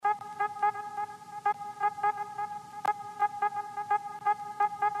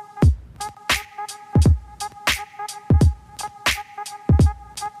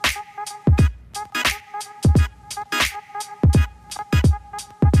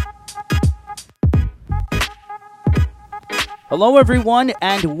Hello, everyone,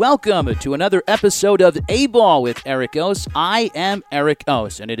 and welcome to another episode of A-Ball with Eric Ose. I am Eric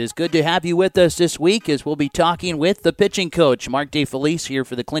Ose, and it is good to have you with us this week as we'll be talking with the pitching coach, Mark DeFelice, here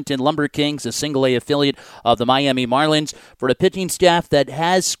for the Clinton Lumber Kings, a single-A affiliate of the Miami Marlins, for a pitching staff that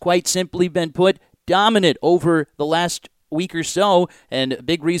has, quite simply been put, dominant over the last week or so, and a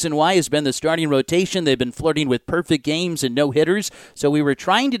big reason why has been the starting rotation. They've been flirting with perfect games and no-hitters, so we were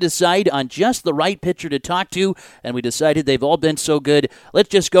trying to decide on just the right pitcher to talk to, and we decided they've all been so good. Let's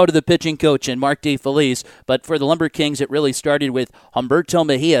just go to the pitching coach and Mark DeFelice, but for the Lumber Kings, it really started with Humberto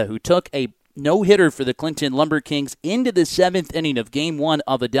Mejia, who took a no-hitter for the Clinton Lumber Kings into the seventh inning of Game 1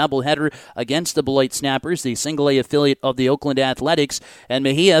 of a doubleheader against the Beloit Snappers, the single-A affiliate of the Oakland Athletics. And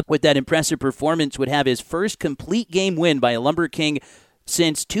Mejia, with that impressive performance, would have his first complete game win by a Lumber King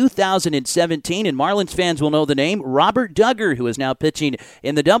since 2017, and Marlins fans will know the name, Robert Duggar, who is now pitching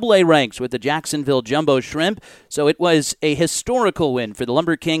in the AA ranks with the Jacksonville Jumbo Shrimp. So it was a historical win for the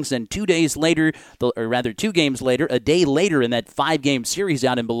Lumber Kings, and 2 games later, a day later in that 5-game series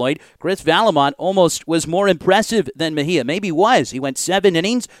out in Beloit, Chris Vallimont almost was more impressive than Mejia. Maybe was. He went 7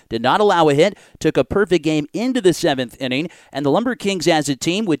 innings, did not allow a hit, took a perfect game into the 7th inning, and the Lumber Kings as a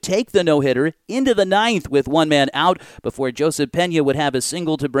team would take the no-hitter into the 9th with one man out before Joseph Pena would have a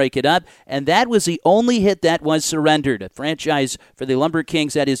single to break it up, and that was the only hit that was surrendered. A franchise for the Lumber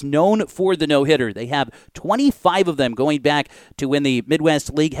Kings that is known for the no-hitter. They have 25 of them going back to when the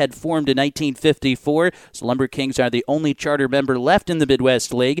Midwest League had formed in 1954. So Lumber Kings are the only charter member left in the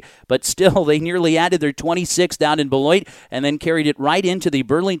Midwest League, but still they nearly added their 26th out in Beloit and then carried it right into the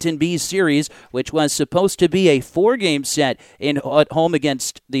Burlington Bees series, which was supposed to be a 4-game set at home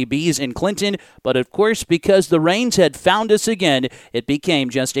against the Bees in Clinton, but of course because the rains had found us again, it became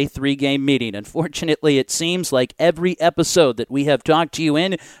just a 3-game meeting. Unfortunately, it seems like every episode that we have talked to you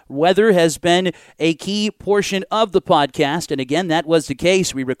in, weather has been a key portion of the podcast, and again, that was the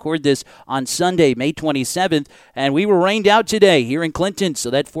case. We record this on Sunday, May 27th, and we were rained out today here in Clinton, so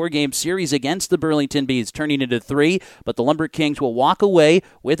that 4-game series against the Burlington Bees turning into 3, but the Lumber Kings will walk away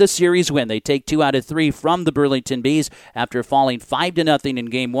with a series win. They take 2 out of 3 from the Burlington Bees after falling 5-0 in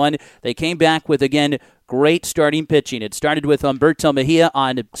Game 1. They came back with, again, great starting pitching. It started with Humberto Mejia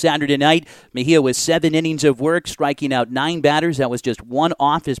on Saturday night. Mejia was 7 innings of work, striking out 9 batters. That was just 1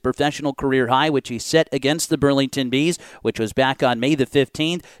 off his professional career high, which he set against the Burlington Bees, which was back on May the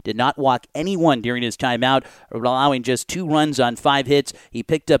 15th. Did not walk anyone during his timeout, allowing just 2 runs on 5 hits. He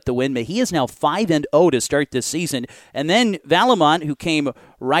picked up the win. Mejia is now 5-0 to start this season. And then Vallimont, who came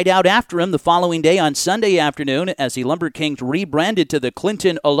right out after him the following day on Sunday afternoon as the Lumber Kings rebranded to the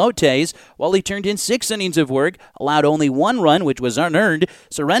Clinton Elotes, while he turned in 6 innings of work, allowed only 1 run, which was unearned,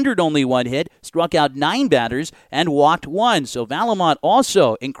 surrendered only 1 hit, struck out 9 batters, and walked 1. So Vallimont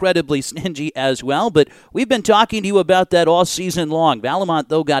also incredibly stingy as well, but we've been talking to you about that all season long. Vallimont,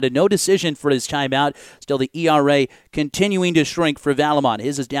 though, got a no decision for his timeout. Still, the ERA continuing to shrink for Vallimont.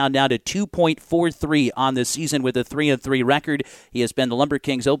 His is down now to 2.43 on the season with a 3-3 record. He has been the Lumber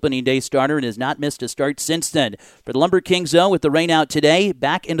Kings opening day starter and has not missed a start since then. For the Lumber Kings, though, with the rain out today,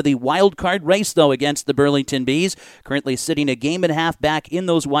 back into the wild card race, though, against the Burlington Bees, currently sitting a game and a half back in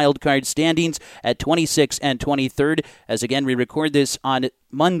those wild card standings at 26th and 23rd, as again we record this on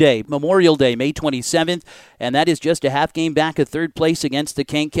Monday, Memorial Day, May 27th, and that is just a half game back of 3rd place against the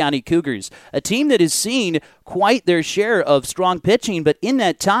Kane County Cougars, a team that has seen quite their share of strong pitching, but in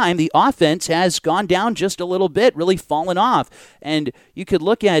that time, the offense has gone down just a little bit, really fallen off, and you could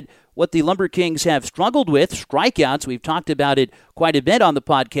look at what the Lumber Kings have struggled with, strikeouts. We've talked about it quite a bit on the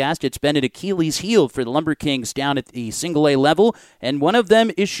podcast. It's been an Achilles heel for the Lumber Kings down at the single-A level, and one of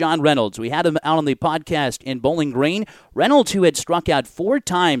them is Sean Reynolds. We had him out on the podcast in Bowling Green. Reynolds, who had struck out 4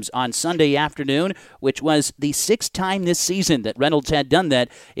 times on Sunday afternoon, which was the 6th time this season that Reynolds had done that,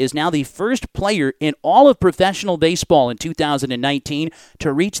 is now the first player in all of professional baseball in 2019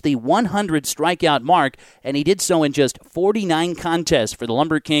 to reach the 100 strikeout mark, and he did so in just 49 contests for the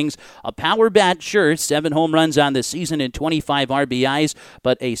Lumber Kings. A power bat, sure, 7 home runs on the season and 25 RBIs,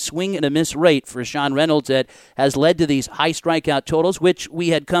 but a swing and a miss rate for Sean Reynolds that has led to these high strikeout totals, which we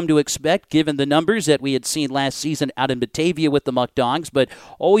had come to expect given the numbers that we had seen last season out in Batavia with the Muck Dogs, but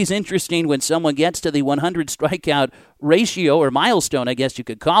always interesting when someone gets to the 100 strikeout ratio, or milestone, I guess you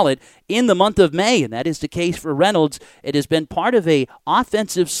could call it, in the month of May, and that is the case for Reynolds. It has been part of a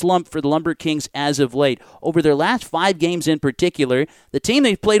offensive slump for the Lumber Kings as of late. Over their last 5 games in particular, the team,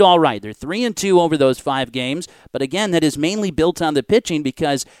 they've played all right. They're 3-2 over those 5 games, but again, that is mainly built on the pitching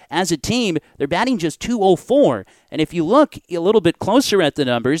because as a team, they're batting just .204, and if you look a little bit closer at the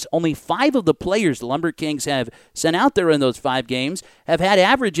numbers, only 5 of the players the Lumber Kings have sent out there in those 5 games have had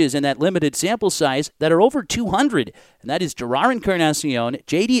averages in that limited sample size that are over 200. and that is Gerard Encarnacion,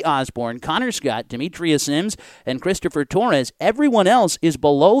 J.D. Osborne, Connor Scott, Demetrius Sims, and Christopher Torres. Everyone else is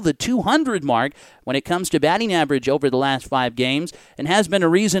below the 200 mark when it comes to batting average over the last 5 games, and has been a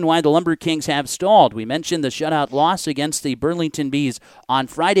reason why the Lumber Kings have stalled. We mentioned the shutout loss against the Burlington Bees on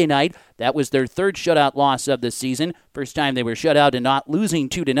Friday night. That was their 3rd shutout loss of the season. First time they were shut out and not losing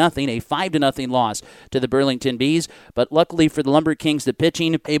 2-0, a 5-0 loss to the Burlington Bees. But luckily for the Lumber Kings, the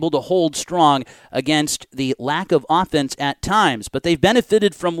pitching able to hold strong against the lack of offense at times. But they've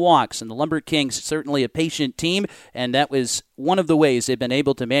benefited from walks, and the Lumber Kings certainly a patient team, and that was one of the ways they've been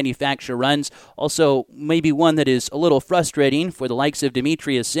able to manufacture runs. Also, maybe one that is a little frustrating for the likes of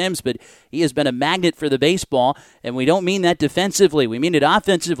Demetrius Sims, but he has been a magnet for the baseball, and we don't mean that defensively. We mean it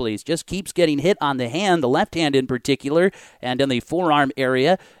offensively. He just keeps getting hit on the hand, the left hand in particular, and in the forearm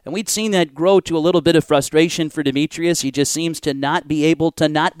area, and we'd seen that grow to a little bit of frustration for Demetrius. He just seems to not be able to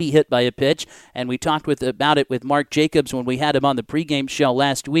not be hit by a pitch, and we talked about it with Mark Jacobs when we had him on the pregame show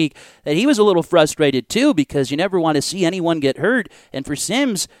last week, that he was a little frustrated too, because you never want to see anyone get hurt. And for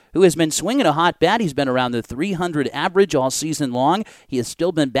Sims, who has been swinging a hot bat, he's been around the 300 average all season long. He has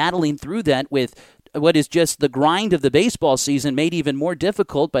still been battling through that with what is just the grind of the baseball season, made even more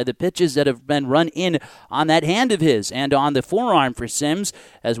difficult by the pitches that have been run in on that hand of his and on the forearm for Sims.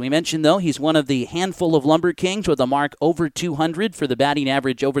 As we mentioned, though, he's one of the handful of Lumber Kings with a mark over 200 for the batting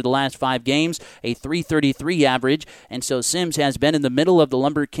average over the last 5 games, a 333 average, and so Sims has been in the middle of the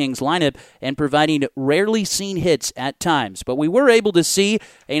Lumber Kings lineup and providing rarely seen hits at times. But we were able to see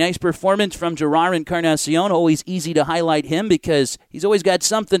a nice performance from Gerard Encarnacion. Always easy to highlight him because he's always got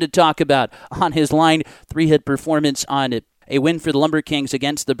something to talk about on his line. 3-hit performance on it. A win for the Lumber Kings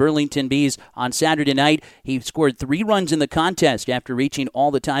against the Burlington Bees on Saturday night. He scored 3 runs in the contest after reaching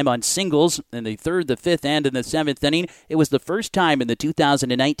all the time on singles in the 3rd, the 5th, and in the 7th inning. It was the first time in the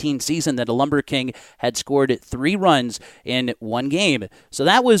 2019 season that a Lumber King had scored 3 runs in one game. So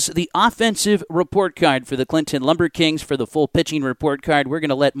that was the offensive report card for the Clinton Lumber Kings. For the full pitching report card, we're going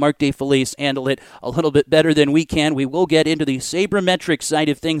to let Mark DeFelice handle it a little bit better than we can. We will get into the sabermetric side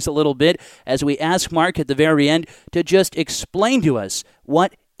of things a little bit as we ask Mark at the very end to just explain to us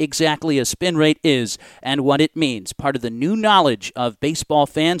what exactly a spin rate is and what it means. Part of the new knowledge of baseball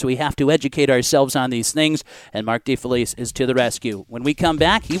fans, we have to educate ourselves on these things, and Mark DeFelice is to the rescue. When we come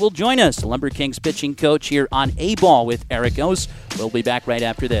back, he will join us, the Lumber Kings pitching coach here on A-Ball with Eric Ose. We'll be back right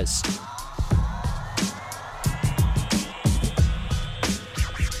after this.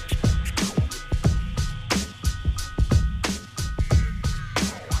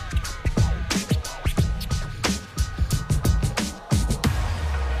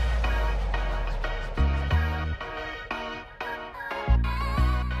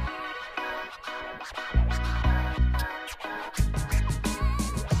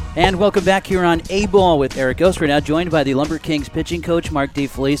 And welcome back here on A-Ball with Eric Ose. We're now joined by the Lumber Kings pitching coach, Mark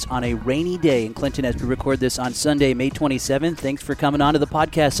DeFelice, on a rainy day in Clinton as we record this on Sunday, May 27th. Thanks for coming on to the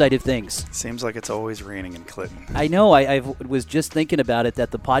podcast side of things. Seems like it's always raining in Clinton. I know. I was just thinking about it,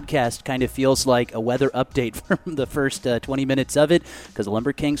 that the podcast kind of feels like a weather update from the first 20 minutes of it, because the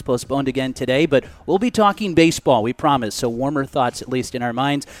Lumber Kings postponed again today. But we'll be talking baseball, we promise, so warmer thoughts at least in our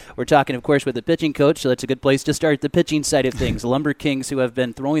minds. We're talking, of course, with the pitching coach, so that's a good place to start the pitching side of things. The Lumber Kings, who have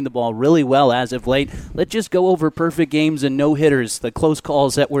been throwing the ball really well as of late. Let's just go over perfect games and no-hitters, the close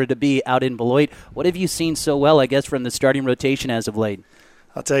calls that were to be out in Beloit. What have you seen so well, I guess, from the starting rotation as of late?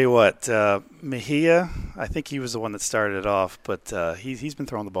 I'll tell you what, Mejia, I think he was the one that started it off, but he's been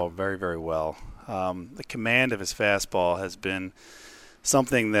throwing the ball very, very well. The command of his fastball has been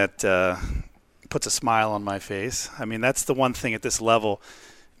something that puts a smile on my face. I mean, that's the one thing at this level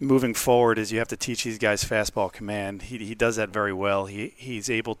moving forward is you have to teach these guys fastball command. He does that very well. He's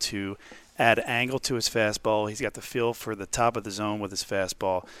able to add angle to his fastball. He's got the feel for the top of the zone with his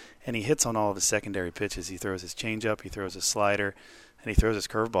fastball, and he hits on all of his secondary pitches. He throws his changeup, he throws his slider, and he throws his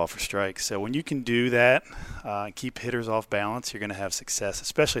curveball for strikes. So when you can do that, keep hitters off balance, you're going to have success,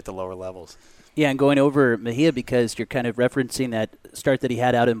 especially at the lower levels. Yeah, and going over Mejia because you're kind of referencing that start that he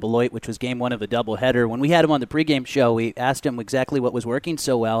had out in Beloit, which was game one of a doubleheader. When we had him on the pregame show, we asked him exactly what was working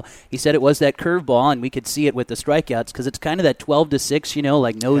so well. He said it was that curveball, and we could see it with the strikeouts because it's kind of that 12-6, you know,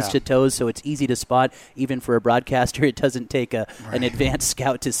 like nose to toes, so it's easy to spot. Even for a broadcaster, it doesn't take an advanced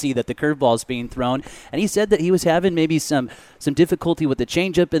scout to see that the curveball is being thrown. And he said that he was having maybe some difficulty with the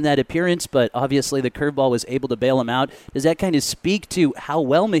changeup in that appearance, but obviously the curveball was able to bail him out. Does that kind of speak to how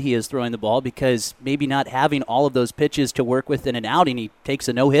well Mejia is throwing the ball? Because maybe not having all of those pitches to work with in an outing, he takes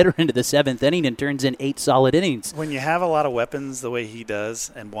a no-hitter into the 7th inning and turns in 8 solid innings. When you have a lot of weapons the way he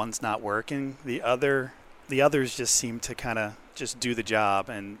does and one's not working, the other the others just seemed to kind of just do the job.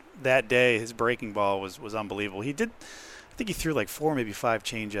 And that day, his breaking ball was unbelievable. I think he threw like 4, maybe 5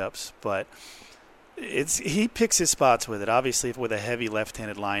 change-ups, but he picks his spots with it. Obviously, if with a heavy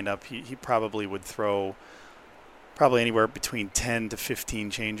left-handed lineup, he probably would throw anywhere between 10 to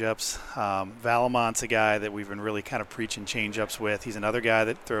 15 change-ups. Valamont's a guy that we've been really kind of preaching change-ups with. He's another guy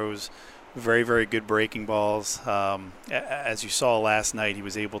that throws very, very good breaking balls. As you saw last night, he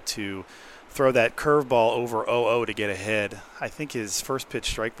was able to throw that curveball over 0-0 to get ahead. I think his first pitch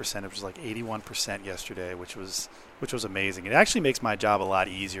strike percentage was like 81% yesterday, which was amazing. It actually makes my job a lot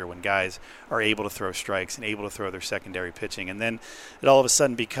easier when guys are able to throw strikes and able to throw their secondary pitching. And then it all of a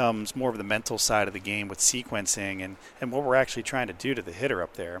sudden becomes more of the mental side of the game with sequencing and what we're actually trying to do to the hitter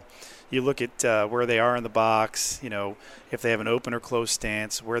up there. You look at where they are in the box, if they have an open or closed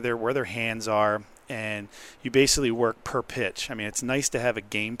stance, where their hands are, and you basically work per pitch. I mean, it's nice to have a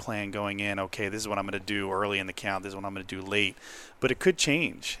game plan going in. Okay, this is what I'm going to do early in the count. This is what I'm going to do late. But it could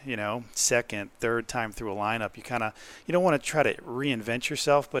change, second, third time through a lineup. You don't want to try to reinvent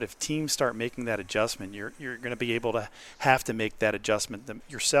yourself, but if teams start making that adjustment, you're going to be able to have to make that adjustment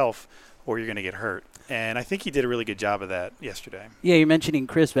yourself, or you're going to get hurt. And I think he did a really good job of that yesterday. Yeah, you're mentioning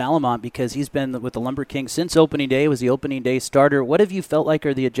Chris Valamont because he's been with the Lumber Kings since opening day, was the opening day starter. What have you felt like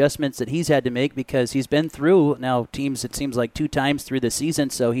are the adjustments that he's had to make? Because he's been through now teams, it seems like 2 times through the season,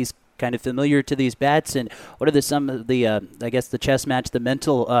 so he's kind of familiar to these bats. And what are some of the, I guess, the chess match, the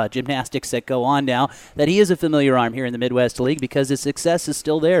mental gymnastics that go on now, that he is a familiar arm here in the Midwest League because his success is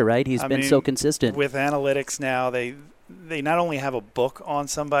still there, right? He's been so consistent. With analytics now, they not only have a book on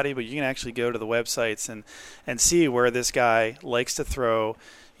somebody, but you can actually go to the websites and see where this guy likes to throw,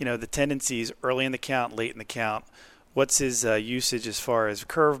 the tendencies early in the count, late in the count. What's his usage as far as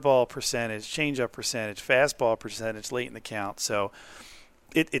curveball percentage, changeup percentage, fastball percentage, late in the count. So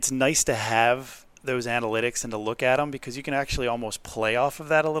it's nice to have those analytics and to look at them because you can actually almost play off of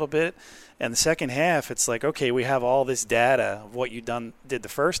that a little bit. And the second half, it's like, okay, we have all this data of what you did the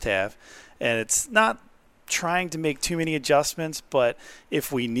first half, and it's not trying to make too many adjustments, but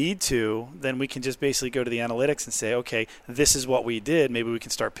if we need to, then we can just basically go to the analytics and say, okay, this is what we did. Maybe we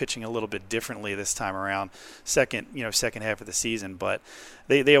can start pitching a little bit differently this time around, second half of the season. But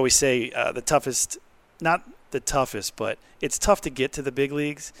they always say not the toughest, but it's tough to get to the big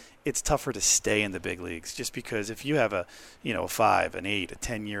leagues. It's tougher to stay in the big leagues just because if you have a 5, an 8, a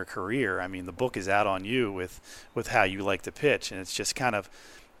 10-year career, I mean, the book is out on you with how you like to pitch, and it's just kind of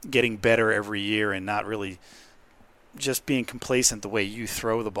getting better every year and not really just being complacent the way you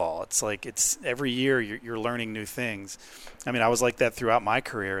throw the ball. It's like every year you're learning new things. I mean, I was like that throughout my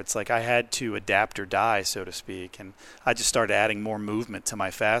career. It's like I had to adapt or die, so to speak, and I just started adding more movement to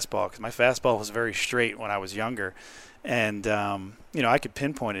my fastball because my fastball was very straight when I was younger. And, I could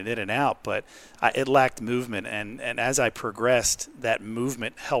pinpoint it in and out, but it lacked movement. And as I progressed, that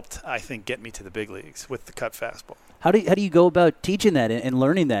movement helped, I think, get me to the big leagues with the cut fastball. How do you go about teaching that and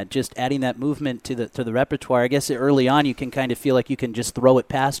learning that, just adding that movement to the repertoire? I guess early on you can kind of feel like you can just throw it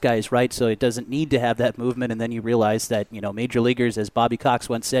past guys, right? So it doesn't need to have that movement, and then you realize that, major leaguers, as Bobby Cox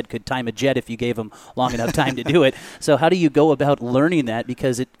once said, could time a jet if you gave them long enough time to do it. So how do you go about learning that?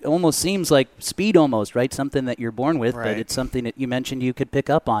 Because it almost seems like speed almost, right? Something that you're born with, right. But it's something that you mentioned you could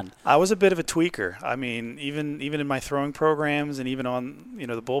pick up on. I was a bit of a tweaker. I mean, even in my throwing programs and even on,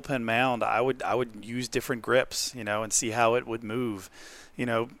 the bullpen mound, I would use different grips, and see how it would move.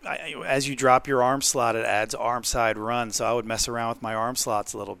 As you drop your arm slot, it adds arm side run, so I would mess around with my arm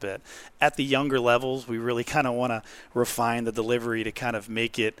slots a little bit. At the younger levels, we really kind of want to refine the delivery to kind of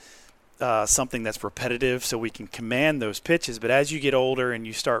make it something that's repetitive so we can command those pitches. But as you get older and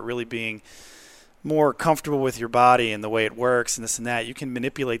you start really being more comfortable with your body and the way it works and this and that, you can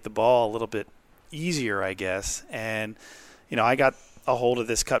manipulate the ball a little bit easier, I guess. And, I got a hold of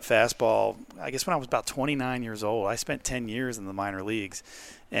this cut fastball, I guess, when I was about 29 years old. I spent 10 years in the minor leagues,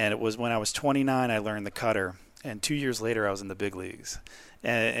 and it was when I was 29 I learned the cutter, and 2 years later I was in the big leagues.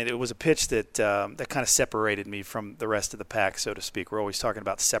 And it was a pitch that kind of separated me from the rest of the pack, so to speak. We're always talking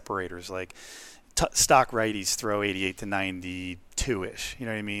about separators, like stock righties throw 88 to 92-ish, you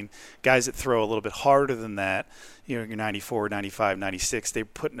know what I mean? Guys that throw a little bit harder than that, your 94, 95, 96, they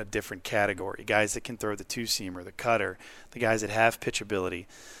put in a different category. Guys that can throw the two-seamer, the cutter, the guys that have pitchability.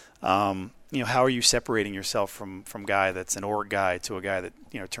 How are you separating yourself from guy that's an org guy to a guy that,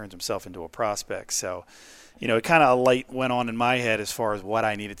 turns himself into a prospect? So, it kind of a light went on in my head as far as what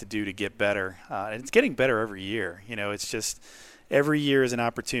I needed to do to get better. And it's getting better every year. It's just every year is an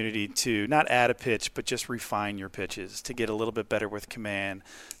opportunity to not add a pitch, but just refine your pitches, to get a little bit better with command,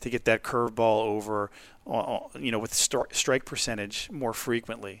 to get that curveball over with strike percentage more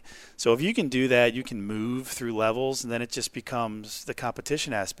frequently. So if you can do that, you can move through levels, and then it just becomes the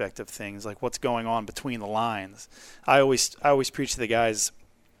competition aspect of things, like what's going on between the lines. I always preach to the guys,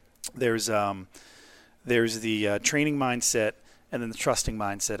 there's the training mindset and then the trusting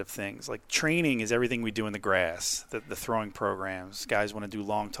mindset of things. Like training is everything we do in the grass, the throwing programs. Guys want to do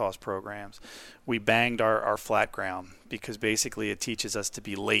long toss programs. We banged our flat ground because basically it teaches us to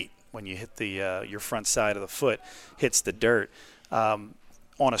be late when you hit your front side of the foot hits the dirt. On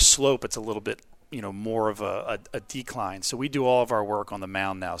a slope, it's a little bit more of a decline. So we do all of our work on the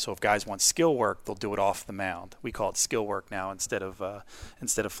mound now. So if guys want skill work, they'll do it off the mound. We call it skill work now instead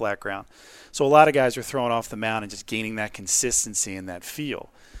of flat ground. So a lot of guys are throwing off the mound and just gaining that consistency and that feel.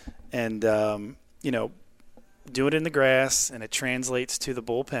 And, do it in the grass, and it translates to the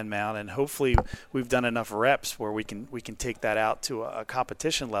bullpen mound. And hopefully we've done enough reps where we can take that out to a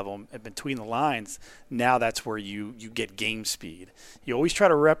competition level and between the lines. Now that's where you get game speed. You always try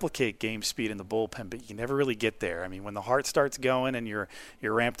to replicate game speed in the bullpen, but you never really get there. I mean, when the heart starts going and you're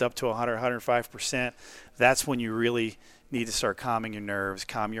ramped up to 100, 105%, that's when you really need to start calming your nerves,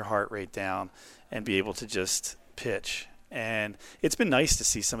 calm your heart rate down, and be able to just pitch. And it's been nice to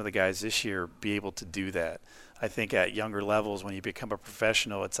see some of the guys this year be able to do that. I think at younger levels, when you become a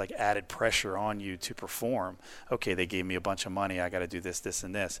professional, it's like added pressure on you to perform. Okay, they gave me a bunch of money. I got to do this, this,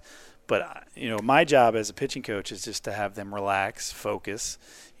 and this. But, my job as a pitching coach is just to have them relax, focus,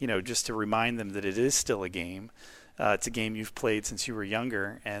 just to remind them that it is still a game. It's a game you've played since you were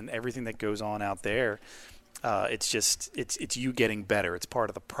younger, and everything that goes on out there, it's you getting better. It's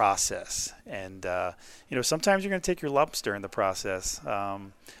part of the process. And, sometimes you're going to take your lumps during the process.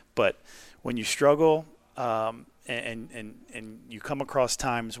 But when you struggle, and you come across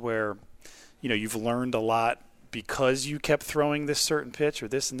times where, you've learned a lot because you kept throwing this certain pitch or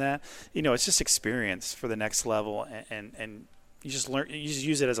this and that, it's just experience for the next level, and you just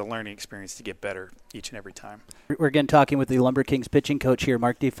use it as a learning experience to get better each and every time. We're again talking with the Lumber Kings pitching coach here,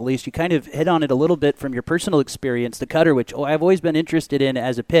 Mark DeFelice. You kind of hit on it a little bit from your personal experience, the cutter, which I've always been interested in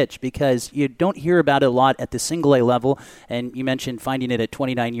as a pitch because you don't hear about it a lot at the single A level, and you mentioned finding it at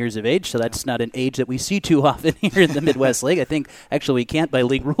 29 years of age, so that's not an age that we see too often here in the Midwest League. I think actually we can't by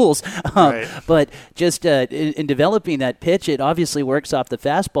league rules. Right. But just in developing that pitch, it obviously works off the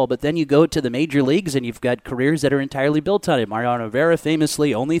fastball, but then you go to the major leagues and you've got careers that are entirely built on it. Mariano Rivera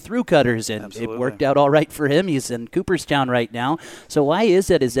famously only threw cutters, and Absolutely. It worked out all right for him. He's in Cooperstown right now. So why is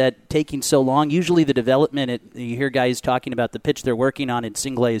that? Is that taking so long? Usually the development, you hear guys talking about the pitch they're working on in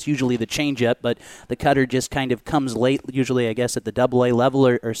single A is usually the changeup, but the cutter just kind of comes late, usually I guess at the double A level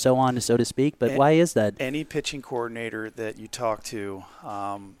or so on, so to speak. But why is that? Any pitching coordinator that you talk to,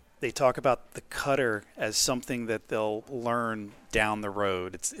 they talk about the cutter as something that they'll learn down the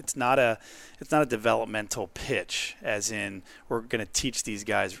road. It's not a developmental pitch, as in we're going to teach these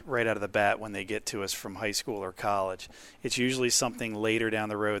guys right out of the bat when they get to us from high school or college. It's usually something later down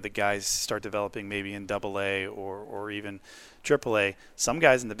the road that guys start developing maybe in double A or even triple A. Some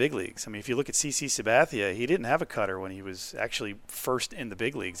guys in the big leagues. I mean, if you look at CC Sabathia, he didn't have a cutter when he was actually first in the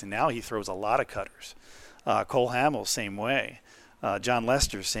big leagues, and now he throws a lot of cutters. Cole Hamels, same way. John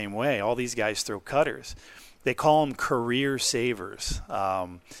Lester, same way. All these guys throw cutters. They call them career savers.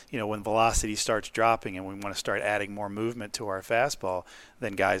 When velocity starts dropping and we want to start adding more movement to our fastball,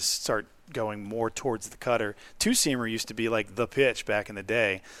 then guys start going more towards the cutter. Two-seamer used to be like the pitch back in the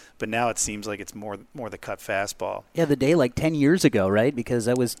day, but now it seems like it's more the cut fastball. Yeah, the day like 10 years ago, right? Because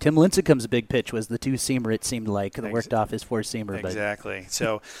that was Tim Lincecum's big pitch was the two-seamer, it seemed like, that worked off his four-seamer. Exactly.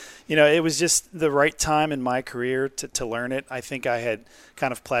 So, it was just the right time in my career to learn it. I think I had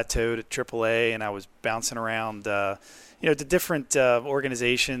kind of plateaued at AAA, and I was bouncing around to different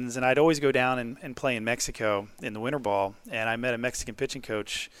organizations, and I'd always go down and play in Mexico in the winter ball. And I met a Mexican pitching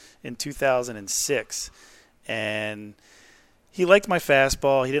coach in 2006, and he liked my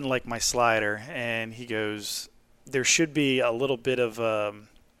fastball. He didn't like my slider, and he goes, there should be a little bit of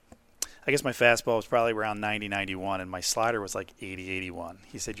I guess my fastball was probably around 90, 91, and my slider was like 80, 81.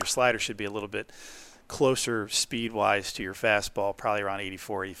 He said, your slider should be a little bit closer speed-wise to your fastball, probably around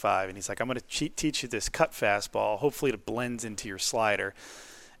 84, 85. And he's like, I'm going to teach you this cut fastball. Hopefully it blends into your slider.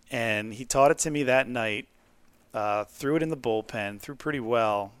 And he taught it to me that night, threw it in the bullpen, threw pretty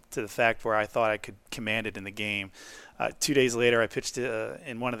well to the fact where I thought I could command it in the game. 2 days later, I pitched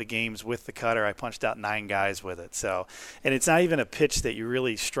in one of the games with the cutter. I punched out 9 guys with it. So, and it's not even a pitch that you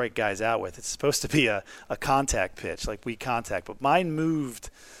really strike guys out with. It's supposed to be a contact pitch, like weak contact. But mine moved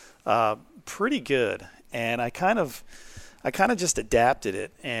pretty good, and I I kind of just adapted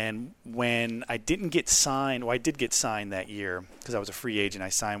it. And when I didn't get signed, I did get signed that year because I was a free agent. I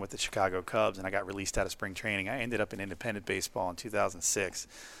signed with the Chicago Cubs, and I got released out of spring training. I ended up in independent baseball in 2006.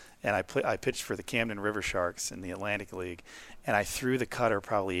 And I pitched for the Camden River Sharks in the Atlantic League, and I threw the cutter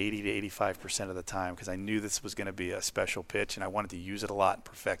probably 80 to 85% of the time because I knew this was going to be a special pitch, and I wanted to use it a lot and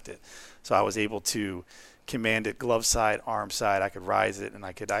perfect it. So I was able to command it glove side, arm side. I could rise it, and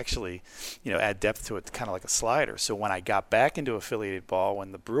I could actually, add depth to it, kind of like a slider. So when I got back into affiliated ball,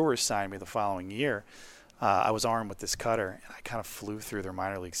 when the Brewers signed me the following year, I was armed with this cutter, and I kind of flew through their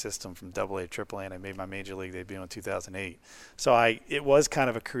minor league system from AA to AAA, and I made my major league debut in 2008. So it was kind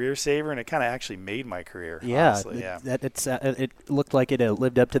of a career saver, and it kind of actually made my career. Yeah, honestly. It looked like it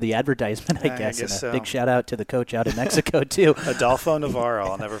lived up to the advertisement, I guess. And a so. Big shout out to the coach out in Mexico too. Adolfo Navarro,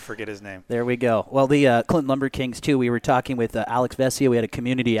 I'll never forget his name. There we go. Well, the Clinton Lumber Kings too. We were talking with Alex Vesia. We had a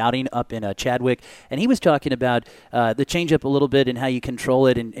community outing up in Chadwick, and he was talking about the changeup a little bit and how you control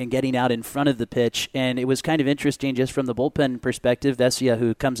it and getting out in front of the pitch. And it was kind of interesting just from the bullpen perspective. Vesia,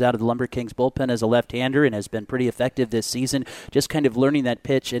 who comes out of the Lumber Kings bullpen as a left-hander and has been pretty effective this season, just kind of learning that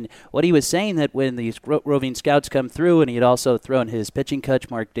pitch. And what he was saying that when these roving scouts come through, and he had also thrown his pitching coach,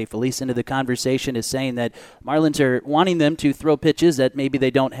 Mark DeFelice, into the conversation, is saying that Marlins are wanting them to throw pitches that maybe they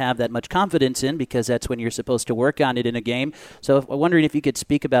don't have that much confidence in because that's when you're supposed to work on it in a game. So I'm wondering if you could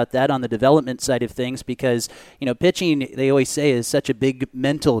speak about that on the development side of things because, pitching, they always say, is such a big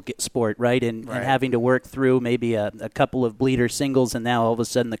mental sport, right? And having to work through maybe a couple of bleeder singles, and now all of a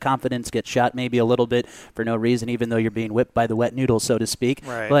sudden the confidence gets shot maybe a little bit for no reason, even though you're being whipped by the wet noodle, so to speak.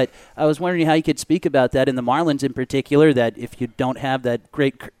 Right. But I was wondering how you could speak about that in the Marlins in particular, that if you don't have that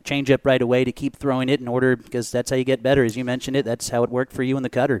great changeup right away to keep throwing it in order, because that's how you get better. As you mentioned it, that's how it worked for you in the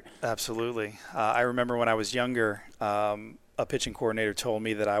cutter. Absolutely. I remember when I was younger, a pitching coordinator told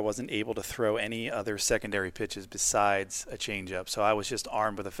me that I wasn't able to throw any other secondary pitches besides a changeup. So I was just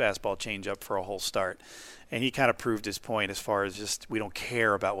armed with a fastball changeup for a whole start. And he kind of proved his point as far as just we don't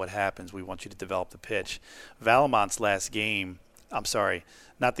care about what happens. We want you to develop the pitch. Valamont's last game, I'm sorry,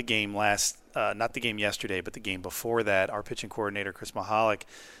 not the game yesterday, but the game before that, our pitching coordinator, Chris Mahalik,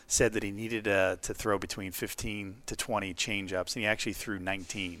 said that he needed to throw between 15 to 20 changeups, and he actually threw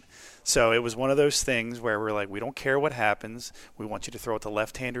 19. So it was one of those things where we're like, we don't care what happens. We want you to throw it to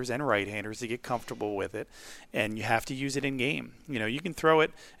left-handers and right-handers to get comfortable with it, and you have to use it in game. You can throw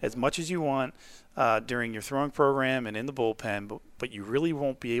it as much as you want during your throwing program and in the bullpen, but you really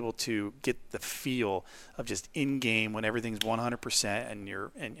won't be able to get the feel of just in game when everything's 100%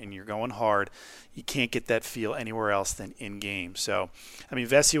 and you're going hard. You can't get that feel anywhere else than in game. So,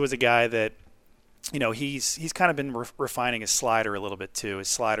 Vesia was a guy that, he's kind of been refining his slider a little bit too. His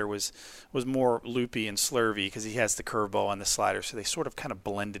slider was more loopy and slurvy because he has the curveball and the slider, so they sort of kind of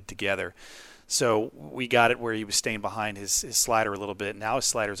blended together. So we got it where he was staying behind his slider a little bit. Now his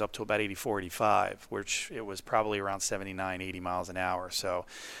slider's up to about 84, 85, which it was probably around 79, 80 miles an hour. So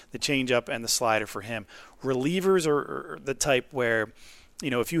the changeup and the slider for him. Relievers are the type where,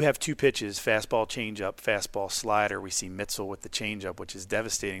 if you have two pitches, fastball, changeup, fastball, slider, we see Mitzel with the changeup, which is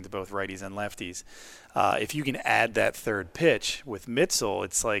devastating to both righties and lefties. If you can add that third pitch with Mitzel,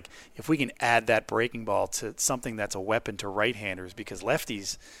 it's like if we can add that breaking ball to something that's a weapon to right-handers, because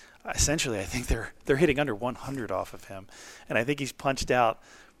lefties – essentially, I think they're hitting under 100 off of him, and I think he's punched out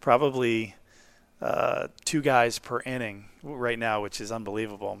probably 2 guys per inning right now, which is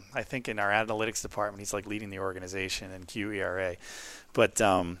unbelievable. I think in our analytics department, he's like leading the organization in QERA. But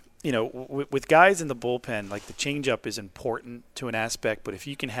with guys in the bullpen, like the changeup is important to an aspect, but if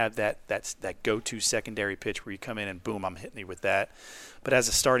you can have that go-to secondary pitch where you come in and boom, I'm hitting you with that. But as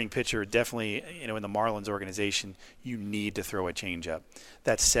a starting pitcher, definitely, in the Marlins organization, you need to throw a changeup.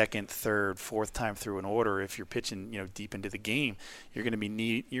 That second, third, fourth time through an order, if you're pitching, deep into the game, you're going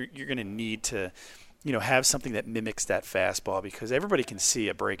to need to, have something that mimics that fastball, because everybody can see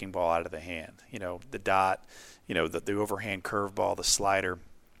a breaking ball out of the hand. The dot, the overhand curveball, the slider.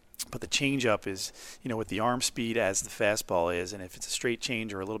 But the changeup is, with the arm speed as the fastball is, and if it's a straight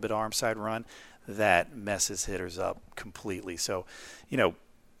change or a little bit arm side run, that messes hitters up completely. So,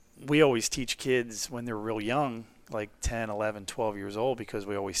 we always teach kids when they're real young, like 10, 11, 12 years old, because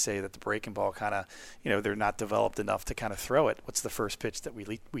we always say that the breaking ball kind of, they're not developed enough to kind of throw it. What's the first pitch that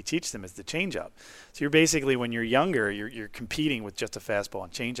we teach them is the changeup. So you're basically, when you're younger, you're competing with just a fastball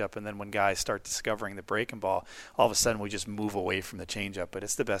and changeup, and then when guys start discovering the breaking ball, all of a sudden we just move away from the changeup. But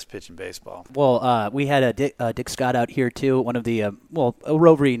it's the best pitch in baseball. Well, we had Dick Scott out here too, one of the a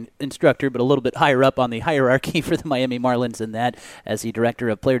roving instructor, but a little bit higher up on the hierarchy for the Miami Marlins than that, as the director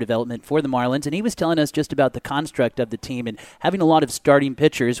of player development for the Marlins, and he was telling us just about the construct construct of the team and having a lot of starting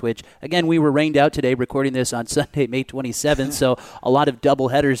pitchers, which, again, we were rained out today recording this on Sunday, May 27th, so a lot of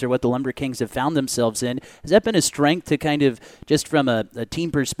doubleheaders are what the Lumber Kings have found themselves in. Has that been a strength to kind of, just from a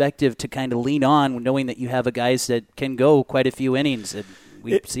team perspective, to kind of lean on, knowing that you have a guys that can go quite a few innings? And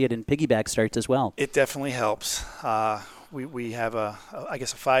we see it in piggyback starts as well. It definitely helps. We have I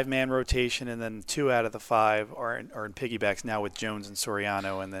guess a 5-man rotation, and then 2 out of the 5 are in piggybacks now with Jones and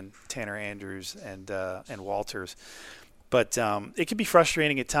Soriano, and then Tanner Andrews and Walters. But it can be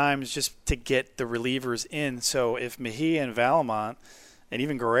frustrating at times just to get the relievers in. So if Mejia and Vallimont and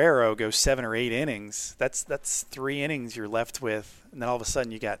even Guerrero go 7 or 8 innings, that's 3 innings you're left with, and then all of a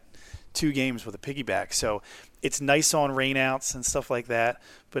sudden you got 2 games with a piggyback. So it's nice on rainouts and stuff like that,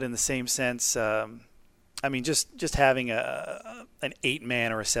 but in the same sense, I mean, just having an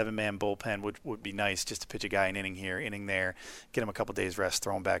 8-man or a 7-man bullpen would be nice, just to pitch a guy an inning here, inning there, get him a couple days rest,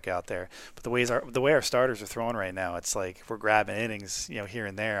 throw him back out there. But the way our starters are throwing right now, it's like we're grabbing innings, here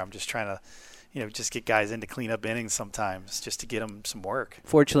and there. I'm just trying to, just get guys in to clean up innings sometimes, just to get them some work.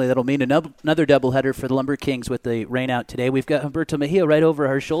 Fortunately, that'll mean another doubleheader for the Lumber Kings with the rain out today. We've got Humberto Mejia right over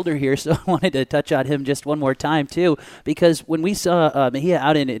our shoulder here, so I wanted to touch on him just one more time, too, because when we saw Mejia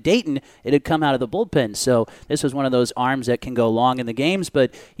out in Dayton, it had come out of the bullpen. So this was one of those arms that can go long in the games,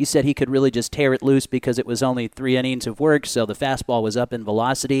 but you said he could really just tear it loose because it was only 3 innings of work, so the fastball was up in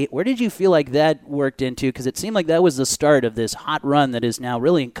velocity. Where did you feel like that worked into? Because it seemed like that was the start of this hot run that has now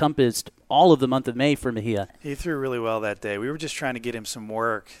really encompassed all of the month of May for Mejia. He threw really well that day. We were just trying to get him some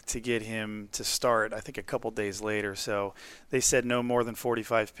work to get him to start, I think, a couple days later. So they said no more than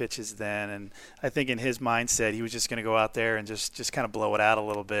 45 pitches then. And I think in his mindset, he was just going to go out there and just kind of blow it out a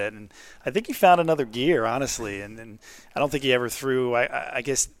little bit. And I think he found another gear, honestly. And I don't think he ever threw, I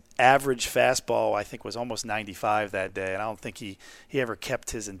guess, average fastball, I think, was almost 95 that day, and I don't think he ever kept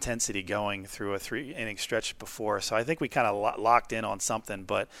his intensity going through a 3-inning stretch before. So I think we kind of locked in on something.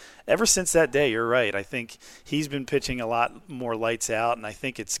 But ever since that day, you're right. I think he's been pitching a lot more lights out, and I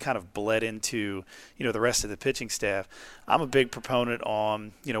think it's kind of bled into, the rest of the pitching staff. I'm a big proponent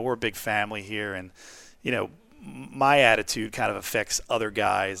on, we're a big family here, and, my attitude kind of affects other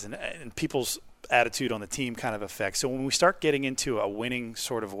guys and people's attitude on the team kind of affects. So when we start getting into a winning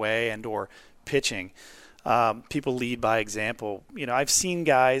sort of way and or pitching, people lead by example. I've seen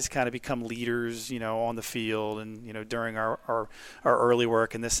guys kind of become leaders, on the field and, during our early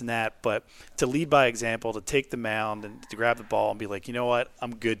work and this and that. But to lead by example, to take the mound and to grab the ball and be like, you know what,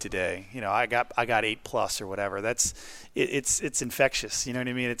 I'm good today. I got 8+ or whatever. It's infectious. You know what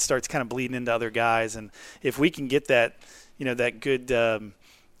I mean? It starts kind of bleeding into other guys. And if we can get that, that good,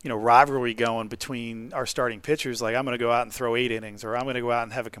 rivalry going between our starting pitchers, like I'm going to go out and throw 8 innings, or I'm going to go out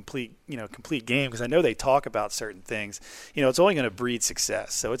and have a complete game, because I know they talk about certain things. It's only going to breed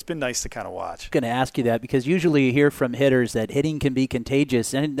success. So it's been nice to kind of watch. I'm going to ask you that because usually you hear from hitters that hitting can be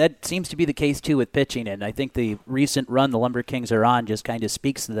contagious, and that seems to be the case too with pitching. And I think the recent run the Lumber Kings are on just kind of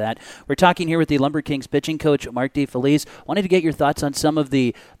speaks to that. We're talking here with the Lumber Kings pitching coach, Mark DeFelice. Wanted to get your thoughts on some of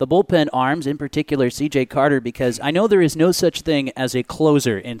the bullpen arms, in particular CJ Carter, because I know there is no such thing as a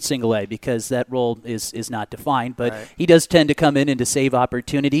closer in single A because that role is not defined, but right. He does tend to come in and to save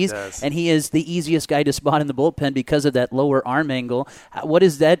opportunities, and he is the easiest guy to spot in the bullpen because of that lower arm angle. What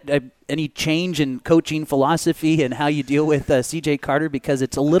is that? Any change in coaching philosophy and how you deal with CJ Carter, because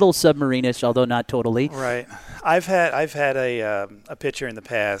it's a little submarine-ish, although not totally. Right. I've had a pitcher in the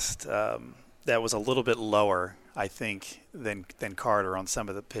past that was a little bit lower, I think, than Carter on some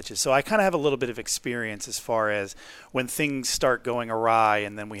of the pitches. So I kind of have a little bit of experience as far as when things start going awry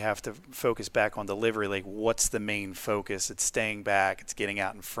and then we have to focus back on delivery, like what's the main focus? It's staying back. It's getting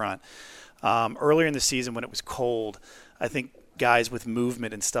out in front. Earlier in the season when it was cold, I think guys with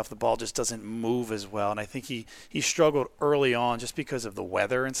movement and stuff, the ball just doesn't move as well. And I think he struggled early on just because of the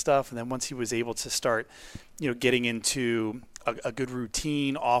weather and stuff. And then once he was able to start, getting into a good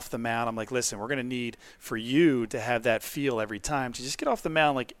routine off the mound, I'm like, listen, we're going to need for you to have that feel every time, to just get off the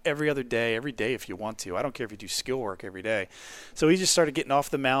mound like every day if you want to. I don't care if you do skill work every day. So he just started getting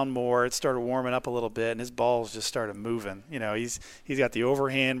off the mound more. It started warming up a little bit, and his balls just started moving. He's got the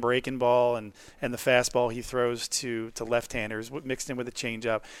overhand breaking ball and the fastball he throws to left-handers mixed in with a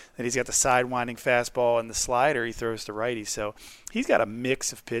changeup. Then he's got the sidewinding fastball and the slider he throws to righties. So he's got a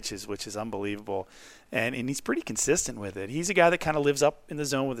mix of pitches, which is unbelievable. And he's pretty consistent with it. He's a guy that kind of lives up in the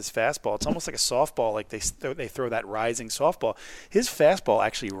zone with his fastball. It's almost like a softball, like they throw that rising softball. His fastball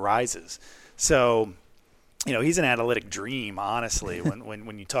actually rises. So, he's an analytic dream, honestly,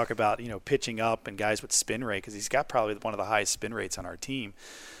 when you talk about, pitching up and guys with spin rate, because he's got probably one of the highest spin rates on our team.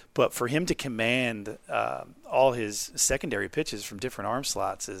 But for him to command all his secondary pitches from different arm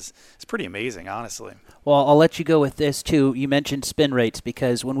slots is pretty amazing, honestly. Well, I'll let you go with this, too. You mentioned spin rates,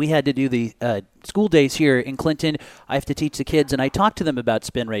 because when we had to do the school days here in Clinton, I have to teach the kids, and I talk to them about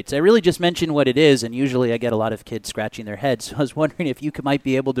spin rates. I really just mention what it is, and usually I get a lot of kids scratching their heads. So I was wondering if you might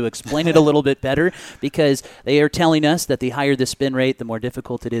be able to explain it a little bit better, because they are telling us that the higher the spin rate, the more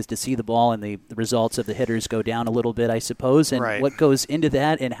difficult it is to see the ball, and the results of the hitters go down a little bit, I suppose. And right. What goes into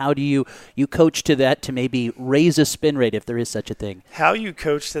that, and how do you coach to that to maybe raise a spin rate if there is such a thing? How you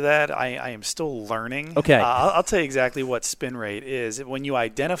coach to that, I am still learning. Okay. I'll tell you exactly what spin rate is. When you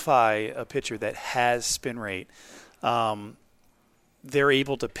identify a pitcher that has spin rate, they're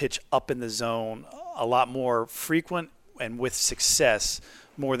able to pitch up in the zone a lot more frequent and with success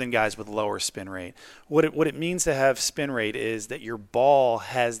more than guys with lower spin rate. What it means to have spin rate is that your ball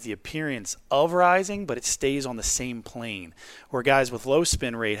has the appearance of rising, but it stays on the same plane, where guys with low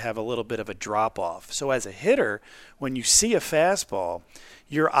spin rate have a little bit of a drop-off. So as a hitter, when you see a fastball,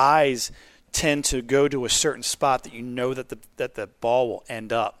 your eyes tend to go to a certain spot that you know that the ball will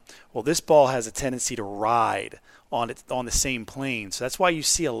end up. Well, this ball has a tendency to ride on the same plane. So that's why you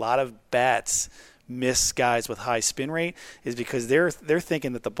see a lot of bats miss guys with high spin rate, is because they're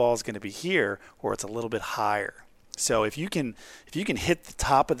thinking that the ball is going to be here or it's a little bit higher. So if you can hit the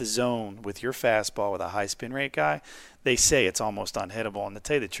top of the zone with your fastball with a high spin rate guy, they say it's almost unhittable. And to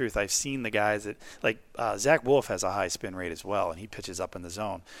tell you the truth, I've seen the guys that, like Zach Wolf has a high spin rate as well, and he pitches up in the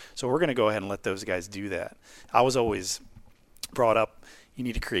zone. So we're going to go ahead and let those guys do that. I was always brought up, you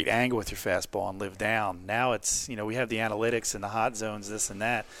need to create angle with your fastball and live down. Now it's, we have the analytics and the hot zones, this and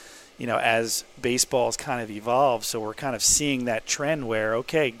that, as baseball's kind of evolved. So we're kind of seeing that trend where,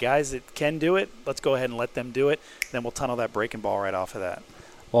 okay, guys that can do it, let's go ahead and let them do it. Then we'll tunnel that breaking ball right off of that.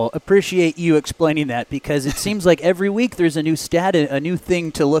 Well, appreciate you explaining that, because it seems like every week there's a new stat, a new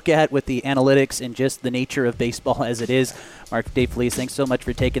thing to look at with the analytics and just the nature of baseball as it is. Mark DeFelice, thanks so much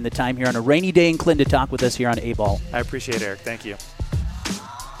for taking the time here on a rainy day in Clinton to talk with us here on A-Ball. I appreciate it, Eric. Thank you.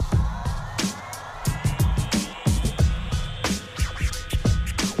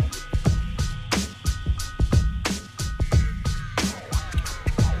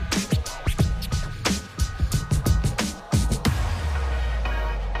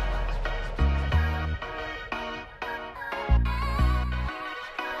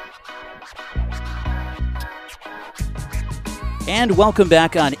 And welcome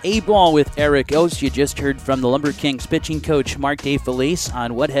back on A-Ball with Eric Ost. You just heard from the Lumber Kings pitching coach Mark DeFelice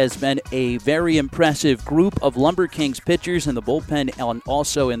on what has been a very impressive group of Lumber Kings pitchers in the bullpen and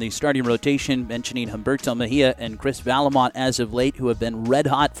also in the starting rotation, mentioning Humberto Mejia and Chris Valamont as of late, who have been red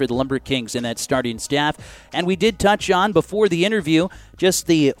hot for the Lumber Kings in that starting staff. And we did touch on, before the interview, just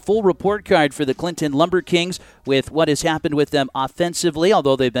the full report card for the Clinton Lumber Kings with what has happened with them offensively,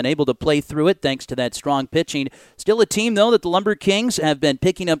 although they've been able to play through it thanks to that strong pitching. Still a team, though, that the Lumber Kings have been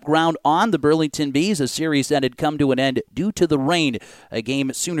picking up ground on the Burlington Bees, a series that had come to an end due to the rain, a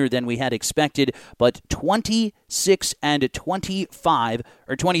game sooner than we had expected, but 26-25,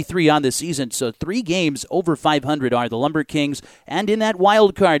 or 23 on the season, so 3 games over 500 are the Lumber Kings, and in that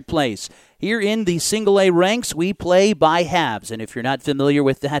wild card place. Here in the Single-A ranks, we play by halves, and if you're not familiar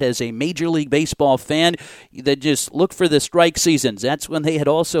with that as a Major League Baseball fan, then just look for the strike seasons. That's when they had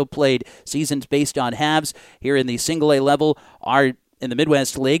also played seasons based on halves. Here in the Single-A level, in the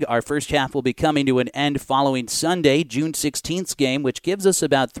Midwest League, our first half will be coming to an end following Sunday, June 16th game, which gives us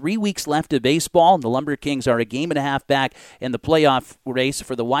about 3 weeks left of baseball. The Lumber Kings are a game and a half back in the playoff race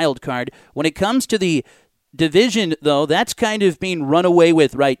for the wild card. When it comes to the division, though, that's kind of being run away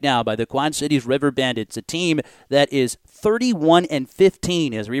with right now by the Quad Cities River Bandits, a team that is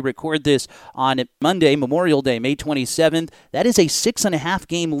 31-15 as we record this on Monday, Memorial Day, May 27th. That is a 6.5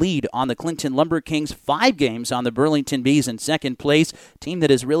 game lead on the Clinton Lumber Kings, 5 games on the Burlington Bees in second place, team that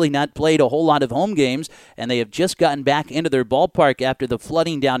has really not played a whole lot of home games, and they have just gotten back into their ballpark after the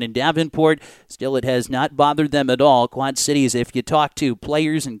flooding down in Davenport. Still, it has not bothered them at all. Quad Cities, if you talk to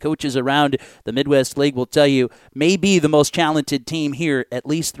players and coaches around the Midwest League, will tell you may be the most talented team here, at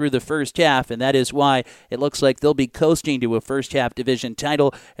least through the first half, and that is why it looks like they'll be coasting to a first-half division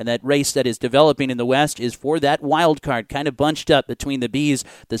title, and that race that is developing in the West is for that wild card, kind of bunched up between the Bees,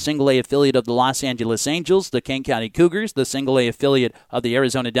 the Single-A affiliate of the Los Angeles Angels, the Kane County Cougars, the Single-A affiliate of the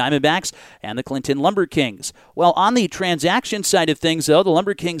Arizona Diamondbacks, and the Clinton Lumber Kings. Well, on the transaction side of things, though, the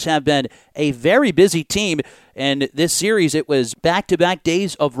Lumber Kings have been a very busy team. And this series, it was back-to-back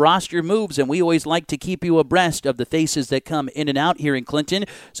days of roster moves, and we always like to keep you abreast of the faces that come in and out here in Clinton.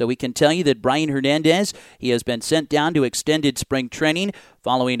 So we can tell you that Brian Hernandez, he has been sent down to extended spring training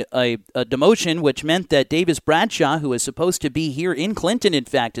following a demotion, which meant that Davis Bradshaw, who was supposed to be here in Clinton, in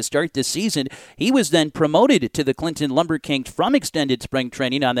fact, to start this season, he was then promoted to the Clinton Lumber Kings from extended spring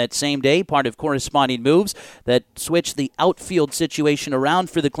training on that same day, part of corresponding moves that switched the outfield situation around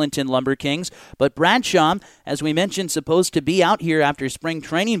for the Clinton Lumber Kings. But Bradshaw, as we mentioned, supposed to be out here after spring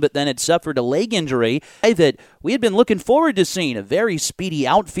training, but then had suffered a leg injury that we had been looking forward to seeing. A very speedy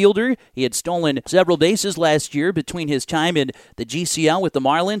outfielder. He had stolen several bases last year between his time in the GCL with the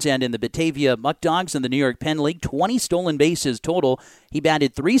Marlins and in the Batavia Muck Dogs in the New York Penn League. 20 stolen bases total. He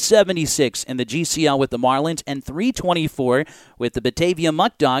batted .376 in the GCL with the Marlins and .324 with the Batavia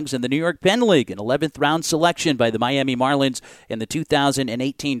Muck Dogs in the New York Penn League. An 11th round selection by the Miami Marlins in the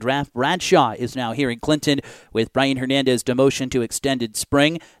 2018 draft. Bradshaw is now here in Clinton with Brian Hernandez demotion to extended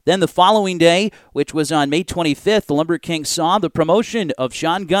spring. Then the following day, which was on May 25th, the Lumber Kings saw the promotion of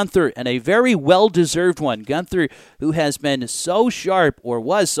Sean Gunther, and a very well-deserved one. Gunther, who has been so sharp, or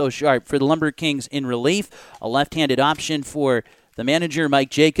was so sharp, for the Lumber Kings in relief. A left-handed option for the manager,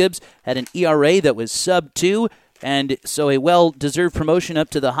 Mike Jacobs, had an ERA that was sub-2, and so a well-deserved promotion up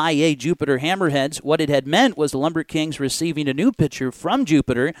to the High A Jupiter Hammerheads. What it had meant was the Lumber Kings receiving a new pitcher from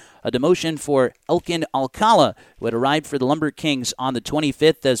Jupiter, a demotion for Elkin Alcala, who had arrived for the Lumber Kings on the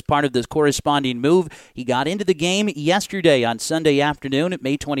 25th as part of this corresponding move. He got into the game yesterday on Sunday afternoon at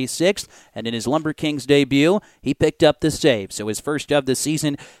May 26th, and in his Lumber Kings debut, he picked up the save. So his first of the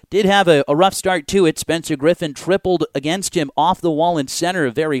season did have a rough start to it. Spencer Griffin tripled against him off the wall in center.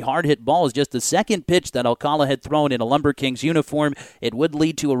 A very hard-hit ball is just the second pitch that Alcala had thrown in a Lumber Kings uniform. It would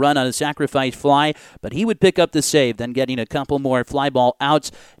lead to a run on a sacrifice fly, but he would pick up the save, then getting a couple more fly ball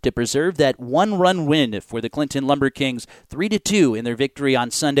outs to preserve that one-run win for the Clinton Lumber Kings, 3-2 in their victory on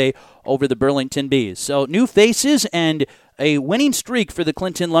Sunday over the Burlington Bees. So new faces and a winning streak for the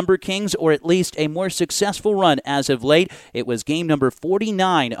Clinton Lumber Kings, or at least a more successful run as of late. It was game number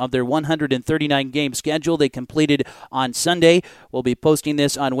 49 of their 139-game schedule they completed on Sunday. We'll be posting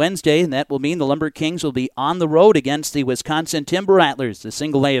this on Wednesday, and that will mean the Lumber Kings will be on the road against the Wisconsin Timber Rattlers, the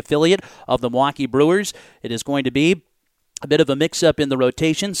single-A affiliate of the Milwaukee Brewers. It is going to be a bit of a mix-up in the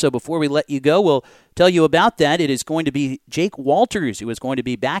rotation, so before we let you go, we'll tell you about that. It is going to be Jake Walters who is going to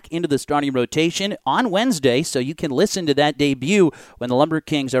be back into the starting rotation on Wednesday, so you can listen to that debut when the Lumber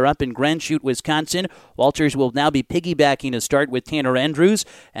Kings are up in Grand Chute, Wisconsin. Walters will now be piggybacking a start with Tanner Andrews,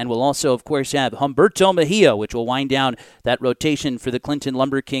 and we'll also, of course, have Humberto Mejia, which will wind down that rotation for the Clinton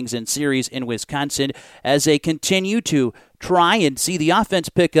Lumber Kings in series in Wisconsin as they continue to try and see the offense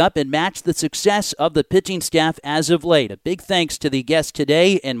pick up and match the success of the pitching staff as of late. A big thanks to the guest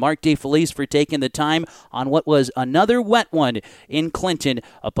today and Mark DeFelice for taking the time on what was another wet one in Clinton,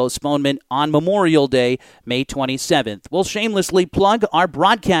 a postponement on Memorial Day, May 27th. We'll shamelessly plug our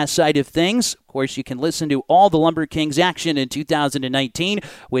broadcast side of things. Of course, you can listen to all the Lumber Kings action in 2019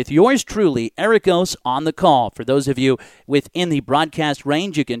 with yours truly, Eric Ose, on the call. For those of you within the broadcast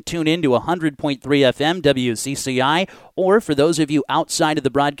range, you can tune in to 100.3 FM WCCI, or for those of you outside of the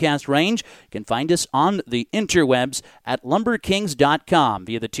broadcast range, you can find us on the interwebs at lumberkings.com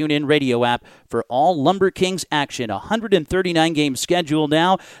via the TuneIn radio app for all Lumber Kings action. 139-game schedule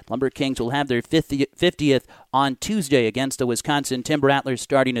now. Lumber Kings will have their 50th on Tuesday against the Wisconsin Timber Rattlers,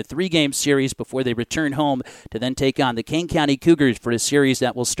 starting a 3-game series before they return home to then take on the Kane County Cougars for a series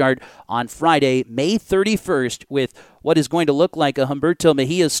that will start on Friday, May 31st, with what is going to look like a Humberto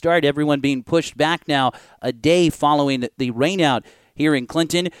Mejia start, everyone being pushed back now a day following the rainout here in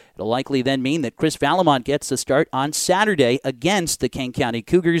Clinton. It'll likely then mean that Chris Valamont gets the start on Saturday against the Kane County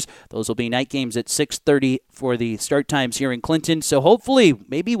Cougars. Those will be night games at 6:30 for the start times here in Clinton. So hopefully,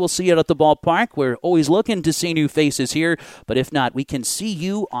 maybe we'll see it at the ballpark. We're always looking to see new faces here, but if not, we can see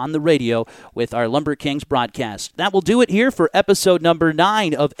you on the radio with our Lumber Kings broadcast. That will do it here for episode number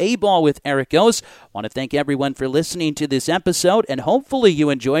 9 of A-Ball with Eric Ose. I want to thank everyone for listening to this episode, and hopefully you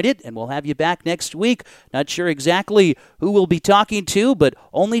enjoyed it, and we'll have you back next week. Not sure exactly who we'll be talking to, but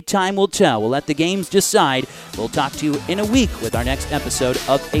only time will tell. We'll let the games decide. We'll talk to you in a week with our next episode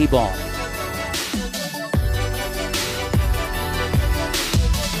of A-Ball.